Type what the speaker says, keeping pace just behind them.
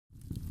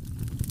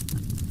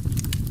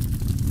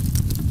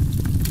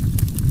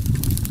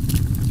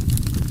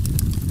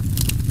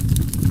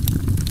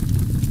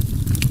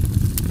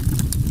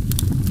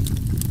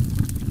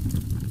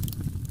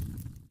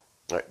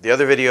the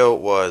other video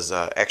was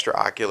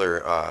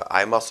extraocular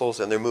eye muscles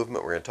and their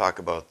movement. We're going to talk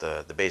about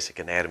the basic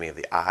anatomy of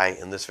the eye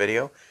in this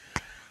video.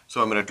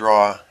 So I'm going to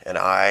draw an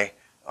eye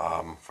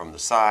from the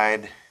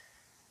side.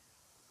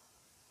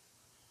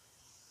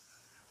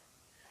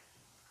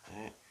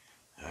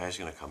 The eye's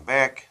going to come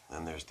back,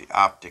 then there's the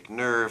optic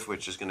nerve,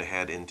 which is going to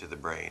head into the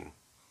brain.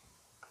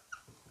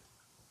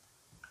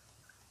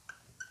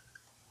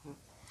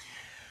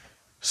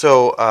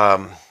 So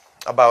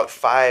about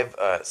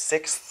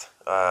 5/6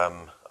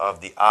 of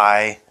the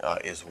eye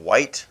is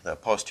white, the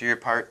posterior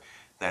part.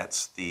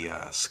 That's the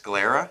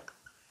sclera.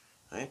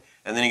 Right?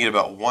 And then you get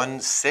about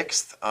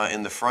 1/6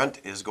 in the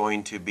front is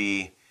going to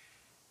be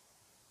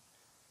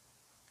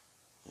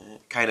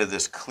kind of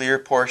this clear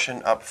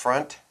portion up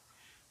front,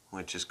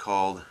 which is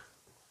called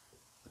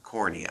the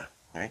cornea.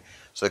 Right?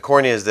 So the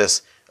cornea is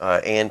this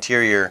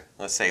anterior,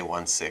 let's say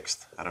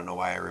 1/6. I don't know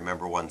why I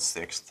remember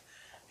 1/6.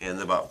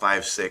 And about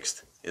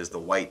 5/6 is the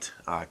white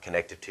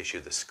connective tissue,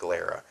 the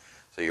sclera.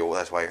 So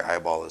that's why your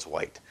eyeball is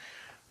white.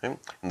 Okay?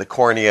 And the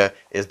cornea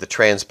is the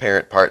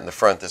transparent part in the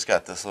front that's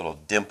got this little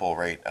dimple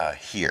right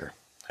here.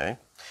 Okay?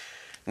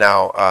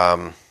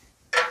 Now,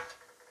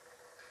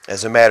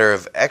 as a matter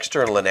of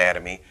external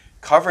anatomy,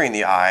 covering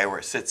the eye where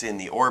it sits in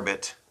the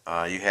orbit,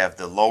 you have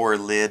the lower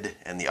lid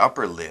and the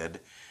upper lid,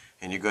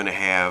 and you're going to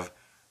have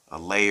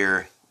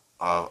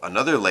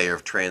another layer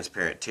of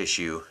transparent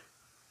tissue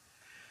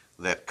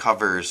that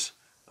covers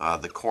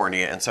the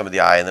cornea and some of the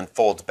eye, and then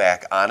folds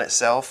back on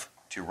itself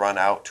to run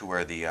out to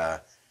where the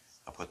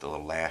I'll put the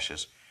little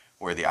lashes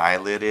where the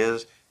eyelid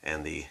is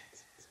and the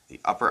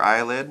upper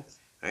eyelid.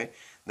 Right?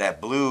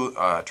 That blue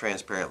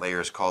transparent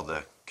layer is called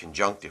the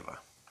conjunctiva.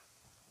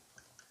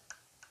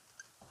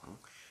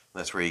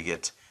 That's where you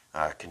get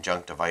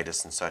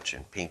conjunctivitis and such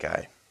in pink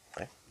eye.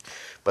 Right?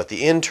 But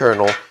the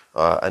internal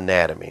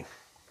anatomy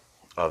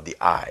of the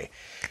eye.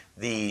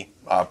 The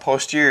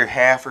posterior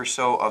half or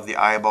so of the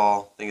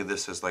eyeball, think of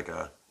this as like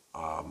a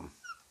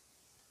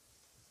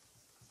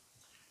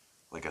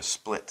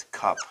split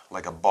cup,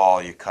 like a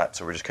ball you cut.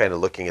 So we're just kind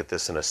of looking at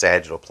this in a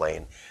sagittal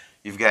plane.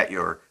 You've got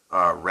your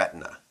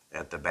retina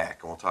at the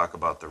back, and we'll talk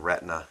about the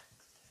retina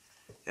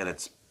and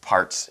its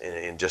parts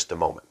in just a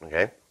moment.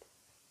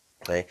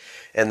 Okay,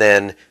 and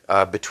then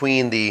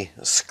between the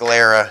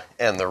sclera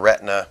and the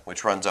retina,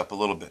 which runs up a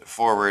little bit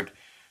forward,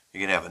 you're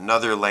going to have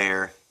another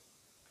layer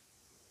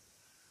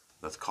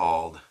that's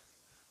called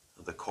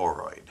the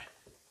choroid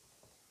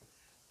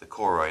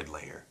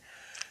layer.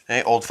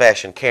 Okay?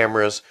 Old-fashioned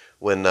cameras,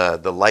 when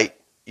the light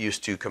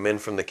used to come in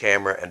from the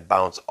camera and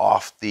bounce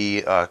off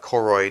the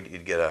choroid,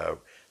 you'd get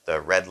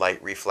the red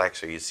light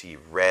reflex, or you'd see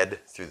red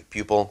through the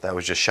pupil. That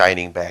was just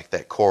shining back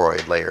that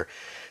choroid layer.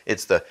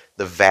 It's the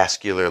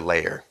vascular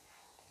layer.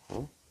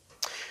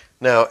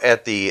 Now,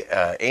 at the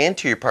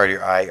anterior part of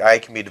your eye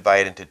can be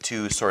divided into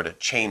two sort of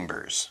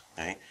chambers.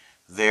 Okay?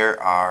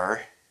 There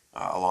are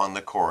along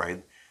the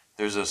choroid,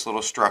 there's this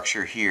little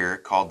structure here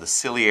called the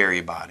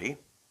ciliary body.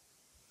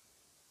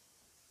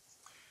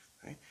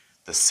 Okay?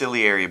 The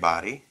ciliary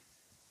body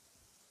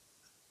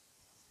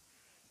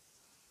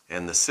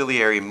and the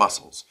ciliary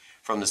muscles.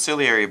 From the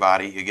ciliary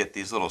body, you get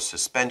these little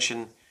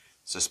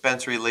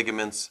suspensory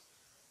ligaments,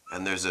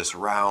 and there's this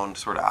round,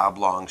 sort of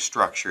oblong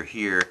structure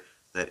here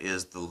that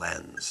is the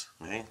lens.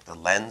 Okay? The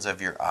lens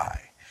of your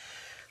eye.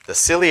 The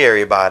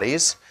ciliary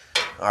bodies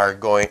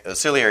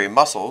ciliary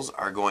muscles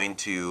are going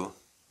to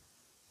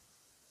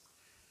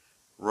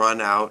run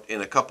out in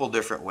a couple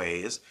different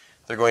ways.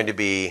 They're going to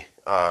be,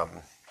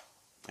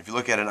 if you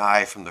look at an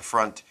eye from the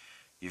front,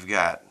 you've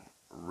got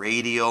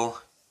radial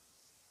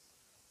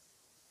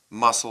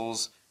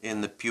muscles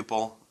in the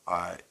pupil,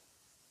 or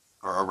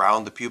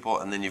around the pupil,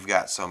 and then you've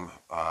got some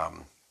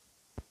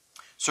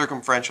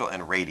circumferential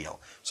and radial.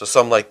 So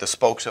some like the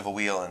spokes of a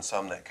wheel, and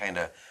some that kind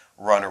of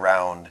run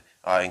around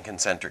in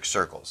concentric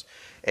circles.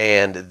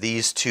 And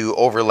these two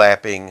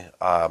overlapping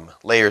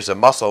layers of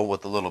muscle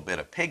with a little bit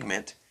of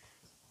pigment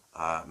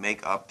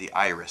make up the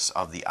iris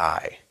of the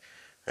eye.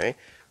 Right?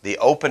 The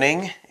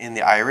opening in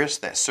the iris,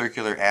 that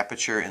circular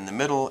aperture in the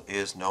middle,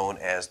 is known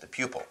as the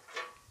pupil.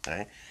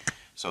 Okay?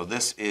 So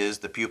this is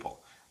the pupil.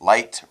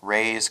 Light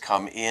rays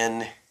come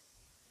in.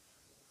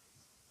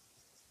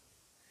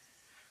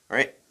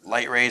 Right?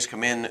 Light rays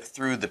come in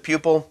through the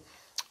pupil,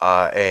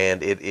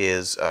 and it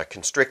is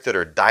constricted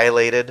or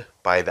dilated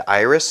by the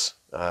iris,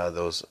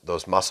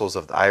 those muscles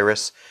of the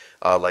iris,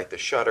 like the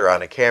shutter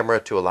on a camera,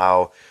 to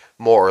allow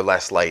more or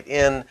less light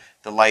in.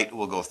 The light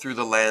will go through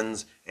the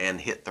lens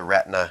and hit the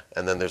retina,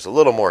 and then there's a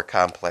little more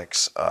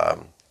complex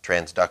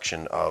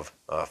transduction of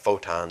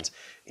photons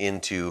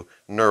into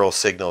neural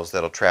signals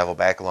that'll travel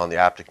back along the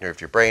optic nerve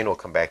to your brain. We'll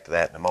come back to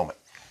that in a moment.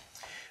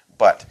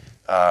 But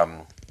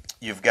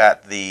you've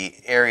got the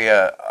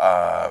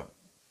area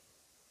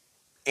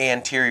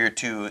anterior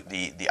to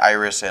the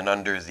iris and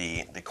under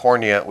the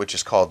cornea, which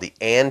is called the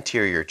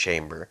anterior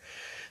chamber.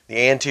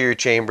 The anterior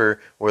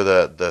chamber, where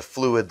the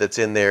fluid that's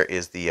in there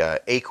is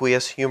the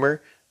aqueous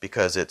humor,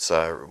 because it's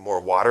more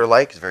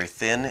water-like. It's very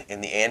thin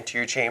in the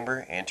anterior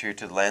chamber, anterior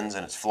to the lens,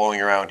 and it's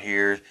flowing around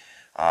here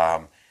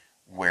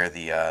where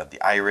the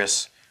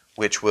iris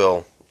which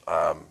will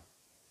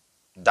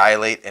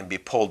dilate and be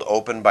pulled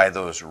open by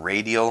those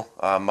radial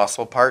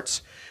muscle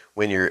parts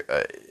when you're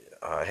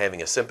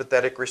having a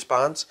sympathetic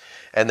response.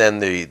 And then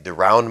the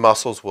round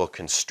muscles will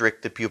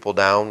constrict the pupil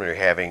down when you're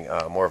having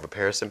more of a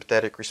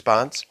parasympathetic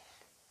response.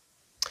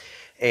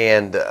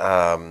 And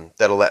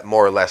that'll let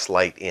more or less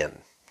light in.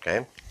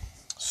 Okay,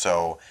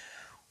 so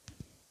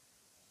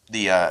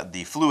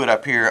the fluid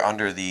up here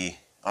under the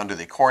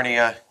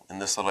cornea in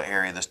this little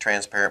area, this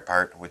transparent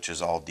part, which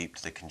is all deep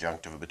to the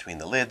conjunctiva between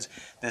the lids,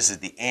 this is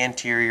the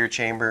anterior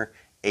chamber,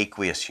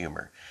 aqueous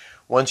humor.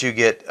 Once you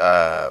get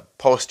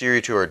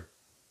posterior to, or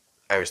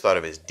I always thought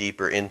of as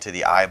deeper into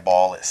the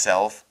eyeball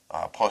itself,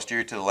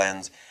 posterior to the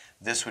lens,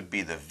 this would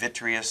be the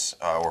vitreous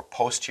or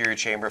posterior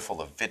chamber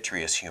full of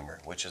vitreous humor,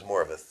 which is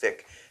more of a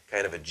thick,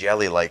 kind of a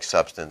jelly-like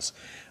substance.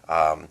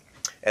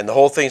 And the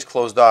whole thing's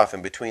closed off,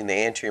 and between the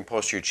anterior and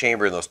posterior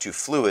chamber and those two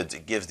fluids,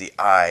 it gives the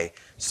eye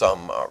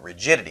some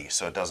rigidity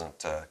so it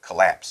doesn't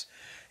collapse.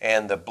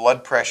 And the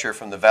blood pressure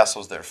from the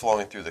vessels that are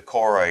flowing through the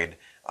choroid,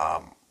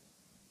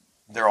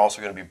 they're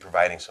also going to be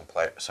providing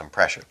some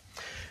pressure.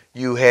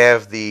 You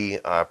have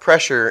the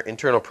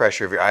internal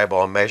pressure of your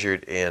eyeball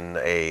measured in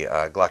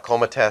a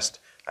glaucoma test.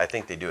 I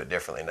think they do it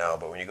differently now,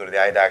 but when you go to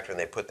the eye doctor and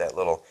they put that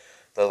little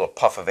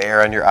puff of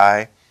air on your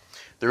eye,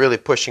 they're really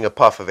pushing a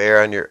puff of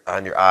air on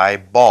your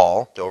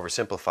eyeball, to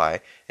oversimplify,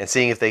 and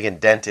seeing if they can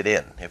dent it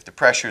in. If the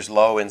pressure is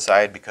low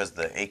inside because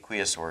the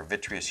aqueous or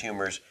vitreous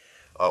humors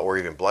or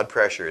even blood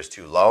pressure is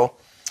too low,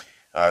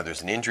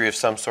 there's an injury of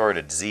some sort,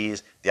 a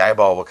disease, the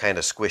eyeball will kind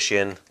of squish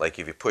in like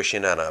if you push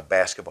in on a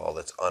basketball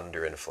that's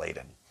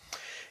underinflated.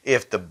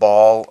 If the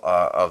ball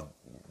of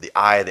the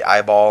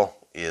eyeball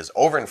is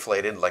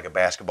overinflated like a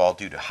basketball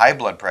due to high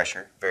blood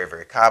pressure, very,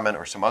 very common,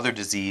 or some other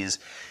disease,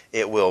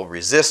 it will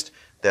resist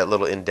that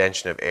little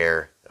indention of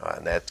air,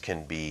 and that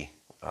can be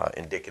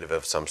indicative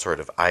of some sort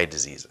of eye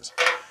diseases.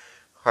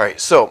 All right,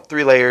 so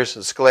 3 layers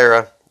of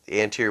sclera.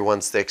 The anterior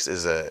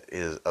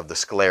 1/6 of the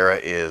sclera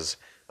is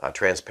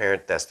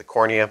transparent. That's the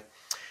cornea,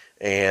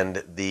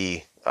 and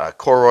the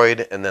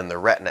choroid, and then the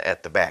retina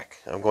at the back.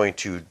 I'm going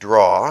to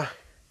draw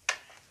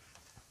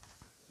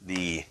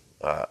the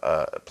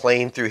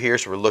plane through here,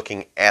 so we're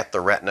looking at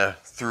the retina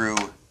through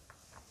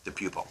the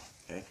pupil,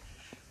 okay,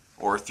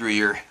 or through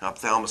your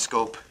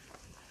ophthalmoscope.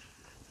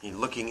 You're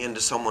looking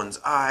into someone's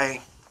eye,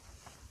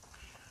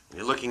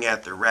 you're looking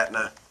at the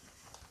retina.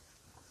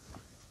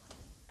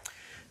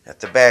 At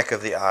the back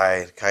of the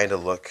eye, kind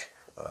of look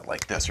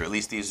like this, or at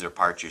least these are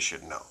parts you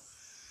should know.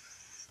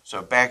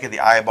 So back of the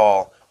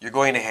eyeball, you're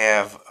going to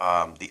have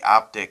the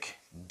optic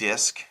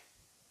disc.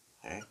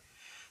 Okay?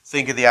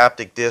 Think of the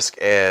optic disc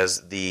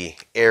as the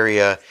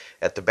area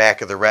at the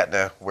back of the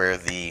retina where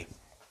the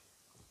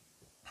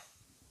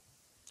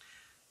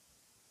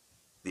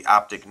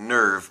optic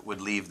nerve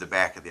would leave the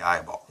back of the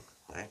eyeball.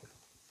 Okay?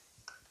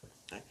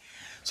 Okay.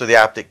 So the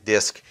optic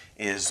disc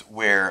is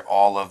where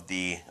all of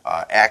the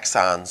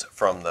axons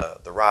from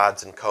the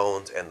rods and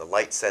cones and the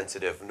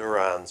light-sensitive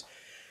neurons,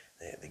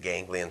 the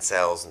ganglion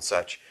cells and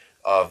such,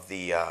 of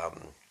the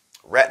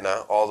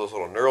retina, all those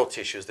little neural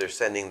tissues, they're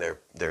sending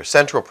their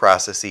central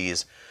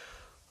processes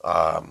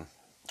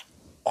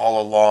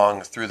all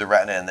along through the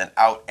retina and then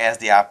out as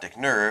the optic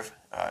nerve.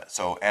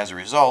 So as a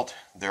result,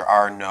 there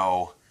are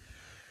no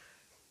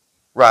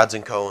rods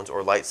and cones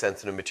or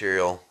light-sensitive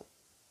material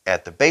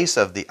at the base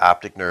of the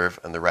optic nerve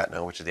and the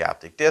retina, which is the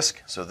optic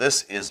disc. So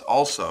this is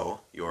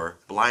also your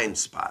blind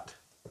spot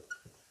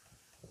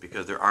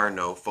because there are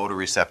no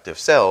photoreceptive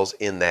cells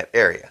in that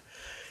area.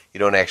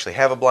 You don't actually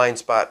have a blind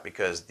spot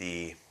because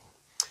the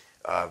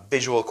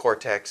visual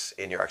cortex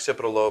in your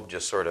occipital lobe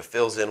just sort of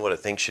fills in what it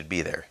thinks should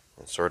be there.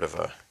 It's sort of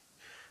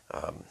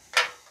a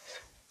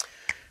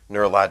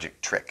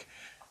neurologic trick.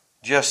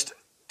 Just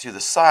to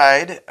the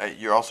side,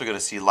 you're also going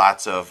to see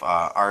lots of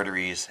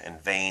arteries and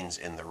veins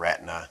in the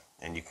retina,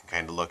 and you can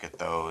kind of look at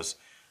those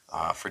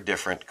for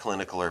different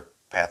clinical or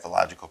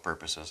pathological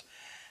purposes.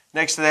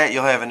 Next to that,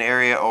 you'll have an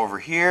area over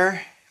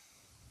here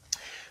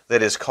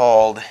that is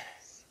called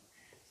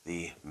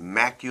the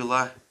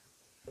macula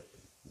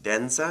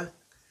densa.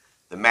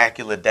 The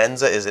macula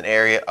densa is an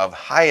area of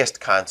highest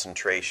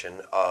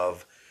concentration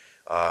of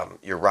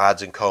your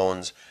rods and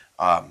cones,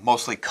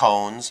 mostly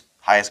cones,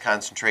 highest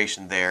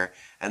concentration there.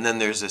 And then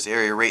there's this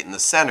area right in the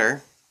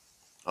center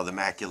of the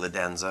macula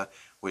densa,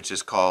 which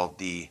is called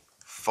the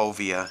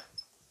fovea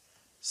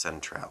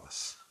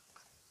centralis.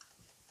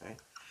 Okay?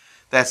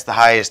 That's the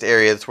highest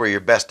area. That's where your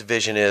best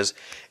vision is.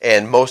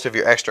 And most of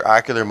your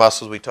extraocular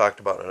muscles we talked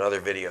about in another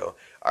video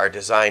are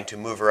designed to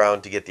move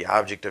around to get the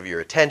object of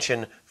your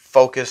attention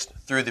focused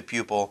through the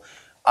pupil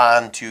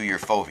onto your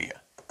fovea,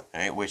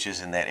 right, which is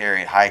in that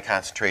area, high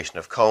concentration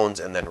of cones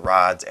and then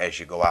rods as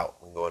you go out.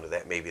 We'll go into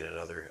that maybe in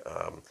another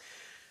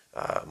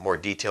more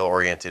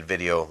detail-oriented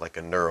video, like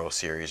a neuro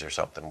series or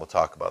something. We'll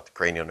talk about the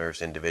cranial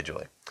nerves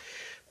individually.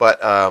 But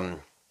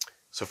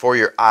so for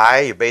your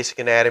eye, your basic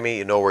anatomy,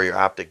 you know where your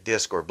optic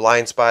disc or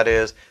blind spot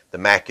is. The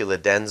macula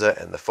densa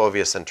and the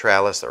fovea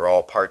centralis are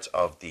all parts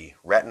of the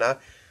retina.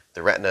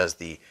 The retina is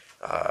the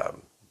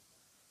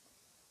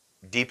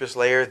deepest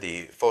layer,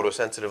 the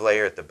photosensitive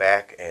layer at the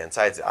back and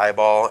sides of the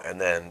eyeball, and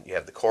then you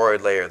have the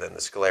choroid layer, then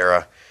the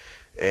sclera.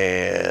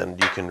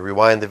 And you can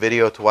rewind the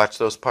video to watch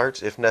those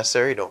parts if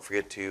necessary. Don't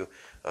forget to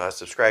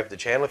subscribe to the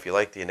channel if you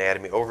like the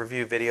anatomy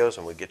overview videos,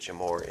 and we'll get you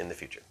more in the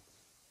future.